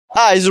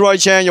Hi, this is Ronny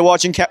Chieng. You're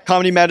watching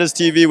Comedy Matters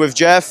TV with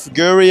Jeff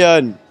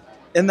Gurian.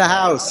 In the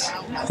house.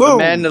 The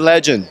man, the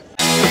legend.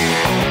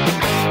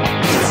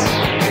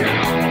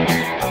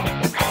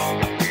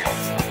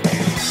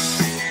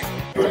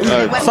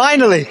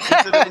 Finally.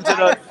 Out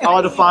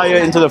of the fire,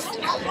 out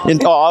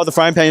of the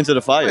frying pan into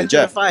the fire.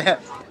 Jeff.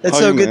 It's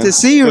so good to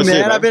see you, Good to see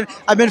you, man. man.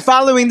 I've been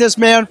following this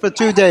man for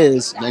 2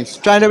 days. Thanks.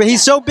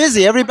 He's so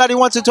busy. Everybody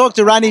wants to talk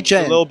to Ronny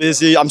Chieng. A little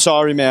busy. I'm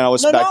sorry, man. I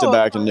was back to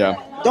back, and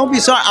yeah. Don't be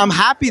sorry. I'm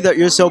happy that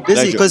you're so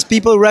busy because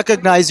people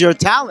recognize your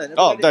talent.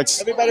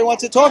 Thanks. Everybody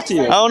wants to talk to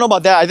you. I don't know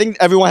about that. I think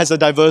everyone has a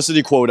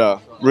diversity quota,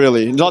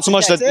 really. Not so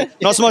much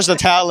the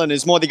talent.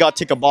 It's more they got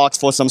to tick a box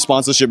for some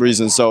sponsorship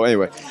reasons. So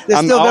anyway,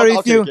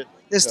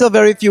 There's still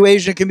very few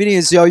Asian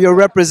comedians, so you're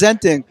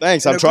representing.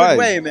 Thanks, in I'm trying.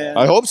 Good way, man.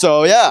 I hope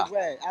so, yeah.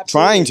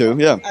 Trying to,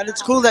 yeah. And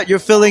it's cool that you're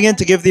filling in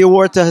to give the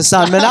award to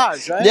Hasan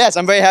Minhaj, right? Yes,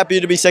 I'm very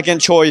happy to be second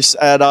choice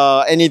at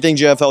anything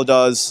GFL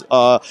does.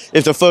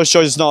 If the first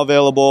choice is not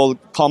available,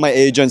 call my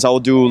agents. I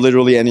will do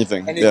literally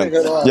anything. Anything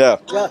at all. Yeah.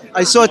 Well,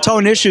 I saw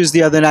Tone Issues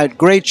the other night.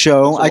 Great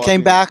show. I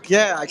came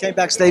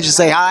backstage to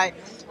say hi.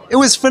 It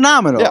was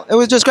phenomenal. Yeah. It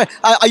was just great.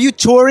 Are you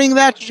touring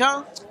that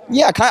show?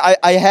 Yeah,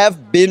 I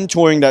have been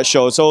touring that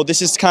show. So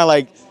this is kind of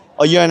like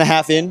a year and a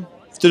half in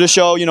to the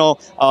show. You know,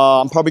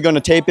 I'm probably going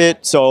to tape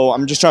it. So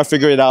I'm just trying to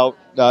figure it out.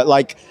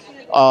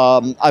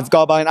 I've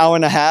got about an hour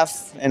and a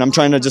half, and I'm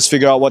trying to just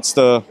figure out what's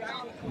the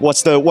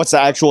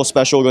actual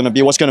special going to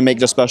be, what's going to make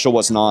the special,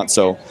 what's not.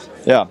 So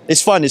yeah,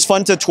 it's fun. It's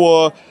fun to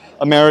tour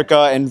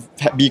America and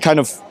be kind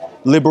of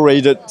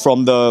liberated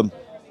from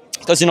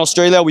because in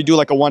Australia we do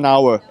like a 1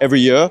 hour every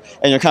year,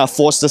 and you're kind of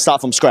forced to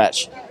start from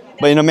scratch.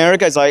 But in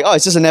America, it's like,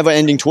 it's just a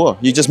never-ending tour.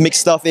 You just mix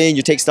stuff in,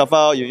 you take stuff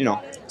out, you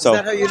know. So. Is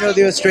that how you know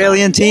the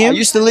Australian team? I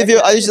used to live here.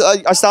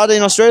 I started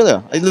in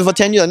Australia. I lived for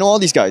 10 years. I know all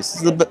these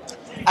guys.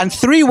 And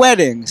 3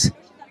 weddings.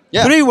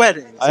 Yeah. 3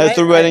 weddings. I had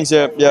 3 weddings,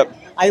 yeah. Yep.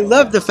 I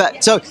love the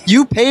fact. So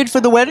you paid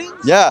for the wedding?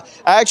 Yeah.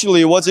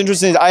 Actually, what's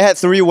interesting is I had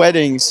 3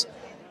 weddings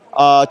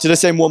to the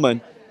same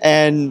woman.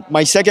 And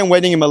my second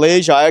wedding in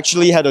Malaysia, I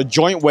actually had a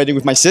joint wedding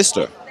with my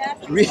sister.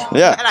 Really?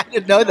 Yeah. I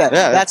didn't know that.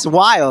 Yeah. That's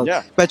wild.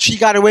 Yeah. But she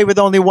got away with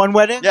only 1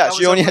 wedding? Yeah,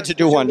 she only had to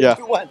do one, yeah.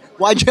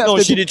 Why'd you have No,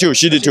 to she did 2.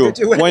 She did 2.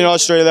 One in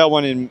Australia,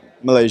 one in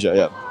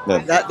Malaysia,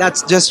 yeah.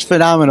 That's just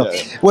phenomenal.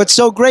 Yeah. What's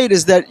so great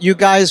is that you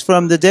guys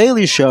from The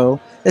Daily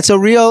Show, it's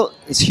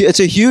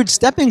a huge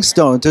stepping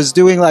stone to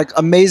doing like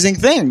amazing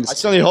things. I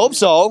certainly hope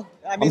so.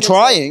 I'm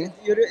trying.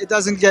 It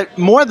doesn't get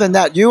more than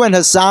that. You and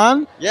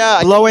Hasan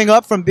blowing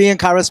up from being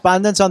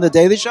correspondents on The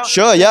Daily Show?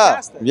 Sure,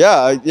 yeah.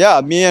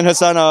 Yeah. Me and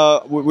Hasan,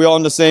 we're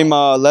on the same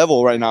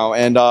level right now.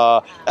 And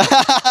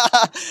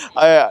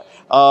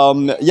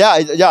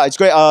it's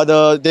great.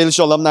 The Daily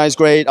Show alumni is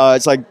great.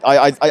 It's like,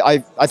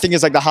 I think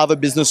it's like the Harvard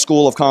Business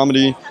School of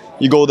Comedy.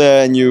 You go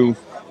there and you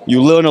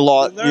learn a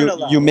lot.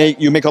 You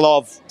make a lot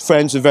of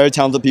friends with very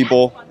talented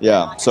people.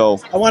 Yeah. So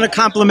I want to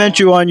compliment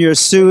you on your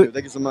suit.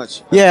 Thank you so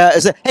much. Yeah.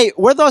 Hey,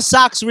 were those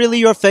socks really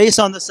your face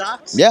on the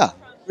socks? Yeah.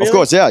 Really? Of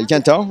course. Yeah. You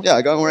can't tell. Yeah.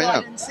 I got one right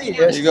now. I didn't see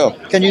There you go.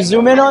 Can you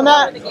zoom in on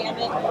that?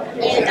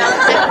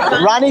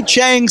 Ronny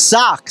Chieng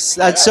socks.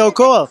 That's so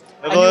cool.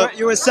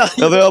 You were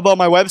selling. Available on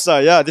my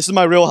website. Yeah. This is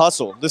my real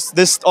hustle.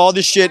 All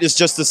this shit is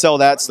just to sell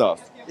that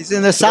stuff. He's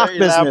in the sock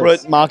business.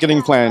 Elaborate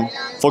marketing plan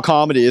for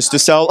comedy is to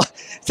sell.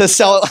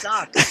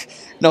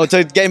 No,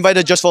 to get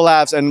invited just for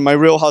laughs, and my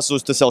real hustle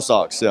is to sell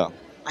socks. Yeah.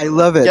 I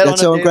love it. That's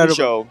so incredible.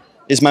 Show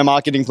is my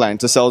marketing plan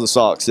to sell the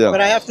socks. Yeah.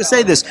 But I have to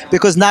say this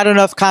because not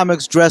enough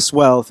comics dress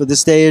well for the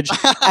stage,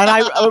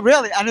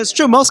 and it's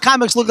true. Most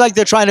comics look like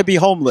they're trying to be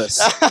homeless,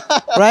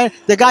 right?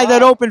 The guy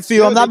that opened for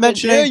you, I'm not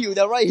mentioning.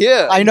 They're right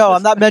here. I know.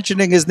 I'm not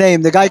mentioning his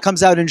name. The guy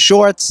comes out in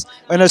shorts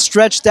and a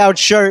stretched out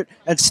shirt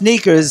and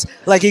sneakers,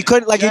 like he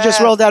just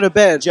rolled out of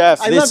bed.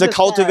 Jeff, it's a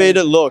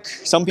cultivated look.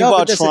 Some people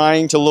are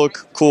trying to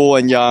look cool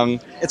and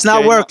young. It's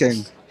not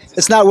working.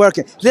 It's not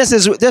working. This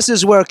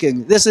is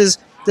working. This is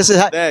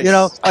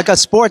like a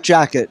sport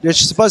jacket. You're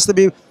supposed to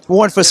be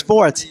worn for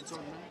sports.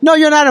 No,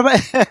 you're not.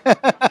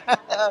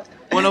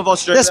 One of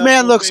Australia's this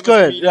man looks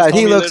good. Right,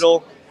 he looks.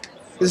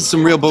 This is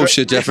some real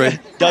bullshit, Jeffrey.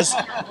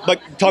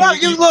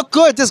 You look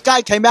good. This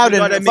guy came out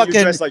in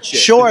fucking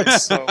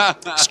shorts,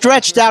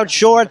 stretched out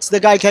shorts. The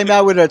guy came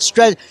out with a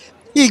stretch.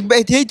 He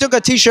took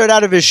a t-shirt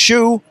out of his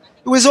shoe.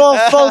 It was all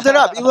folded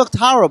up. He looked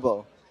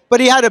horrible. But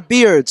he had a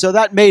beard, so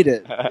that made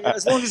it.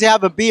 As long as you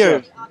have a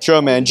beard.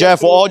 Sure, man.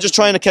 Jeff, we're all just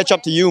trying to catch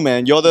up to you,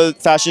 man. You're the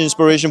fashion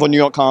inspiration for New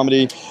York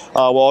comedy.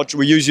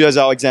 We use you as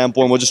our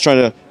example, and we're just trying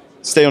to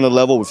stay on the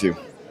level with you.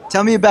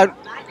 Tell me about,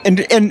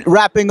 and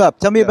wrapping up,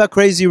 tell me about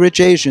Crazy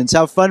Rich Asians.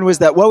 How fun was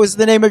that? What was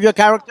the name of your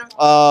character?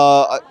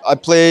 I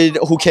played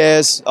Who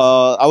Cares.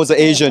 I was an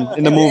Asian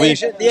in the movie.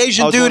 The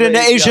Asian dude in the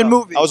Asian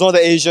movie. I was one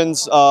of the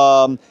Asians.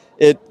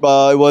 It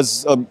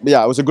was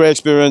a great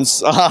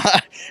experience.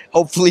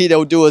 Hopefully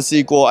they'll do a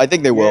sequel. I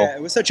think they will. Yeah,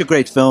 it was such a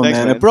great film, Thanks,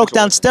 man. man. It broke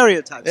down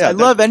stereotypes. Yeah, I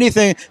love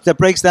anything that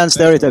breaks down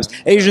stereotypes.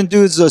 Asian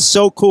dudes are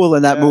so cool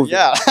in that movie.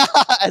 Yeah,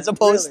 as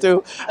opposed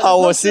to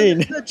how we're seen.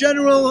 The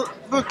general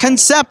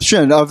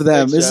conception of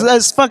them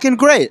is fucking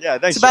great. Yeah,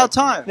 thanks, it's about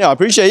Jeff. time. Yeah, I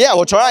appreciate it. Yeah,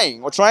 we're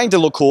trying. We're trying to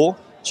look cool.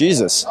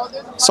 Jesus,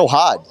 so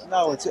hard.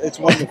 No, it's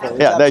wonderful.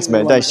 Yeah, thanks,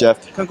 man. Thanks,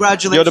 Jeff.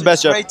 Congratulations. You're the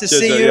best, Jeff. Great to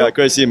Cheers, see Jeff. you. Yeah,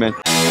 great to see you, man.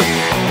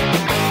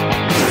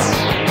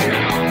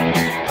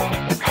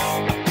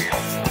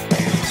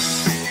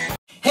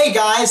 Hey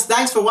guys,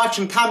 thanks for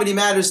watching Comedy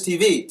Matters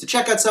TV. To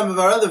check out some of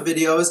our other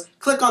videos,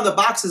 click on the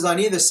boxes on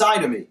either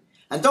side of me.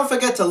 And don't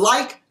forget to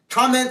like,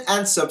 comment,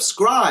 and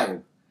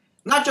subscribe.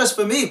 Not just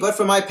for me, but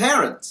for my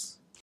parents.